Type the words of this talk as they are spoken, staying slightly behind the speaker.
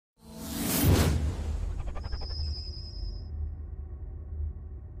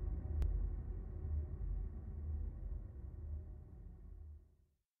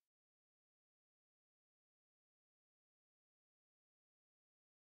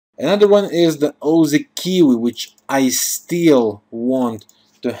Another one is the Aussie Kiwi, which I still want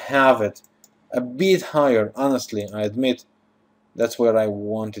to have it a bit higher. Honestly, I admit that's where I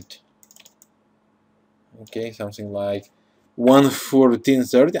want it. Okay, something like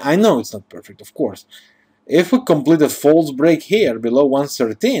 114.30. I know it's not perfect, of course. If we complete a false break here below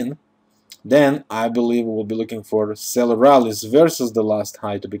 113, then I believe we will be looking for seller rallies versus the last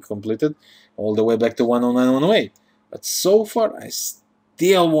high to be completed all the way back to 109.18. But so far, I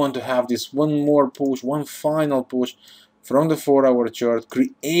still want to have this one more push, one final push from the 4-hour chart,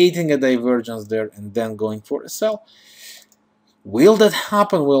 creating a divergence there and then going for a sell. Will that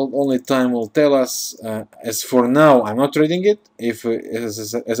happen? Well, only time will tell us. As for now, I'm not trading it. If,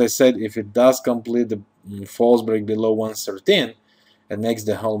 as I said, if it does complete the false break below 113 and makes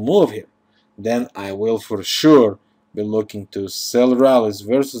the whole move here, then I will for sure be looking to sell rallies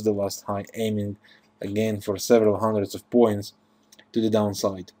versus the last high, aiming again for several hundreds of points to the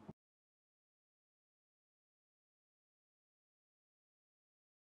downside.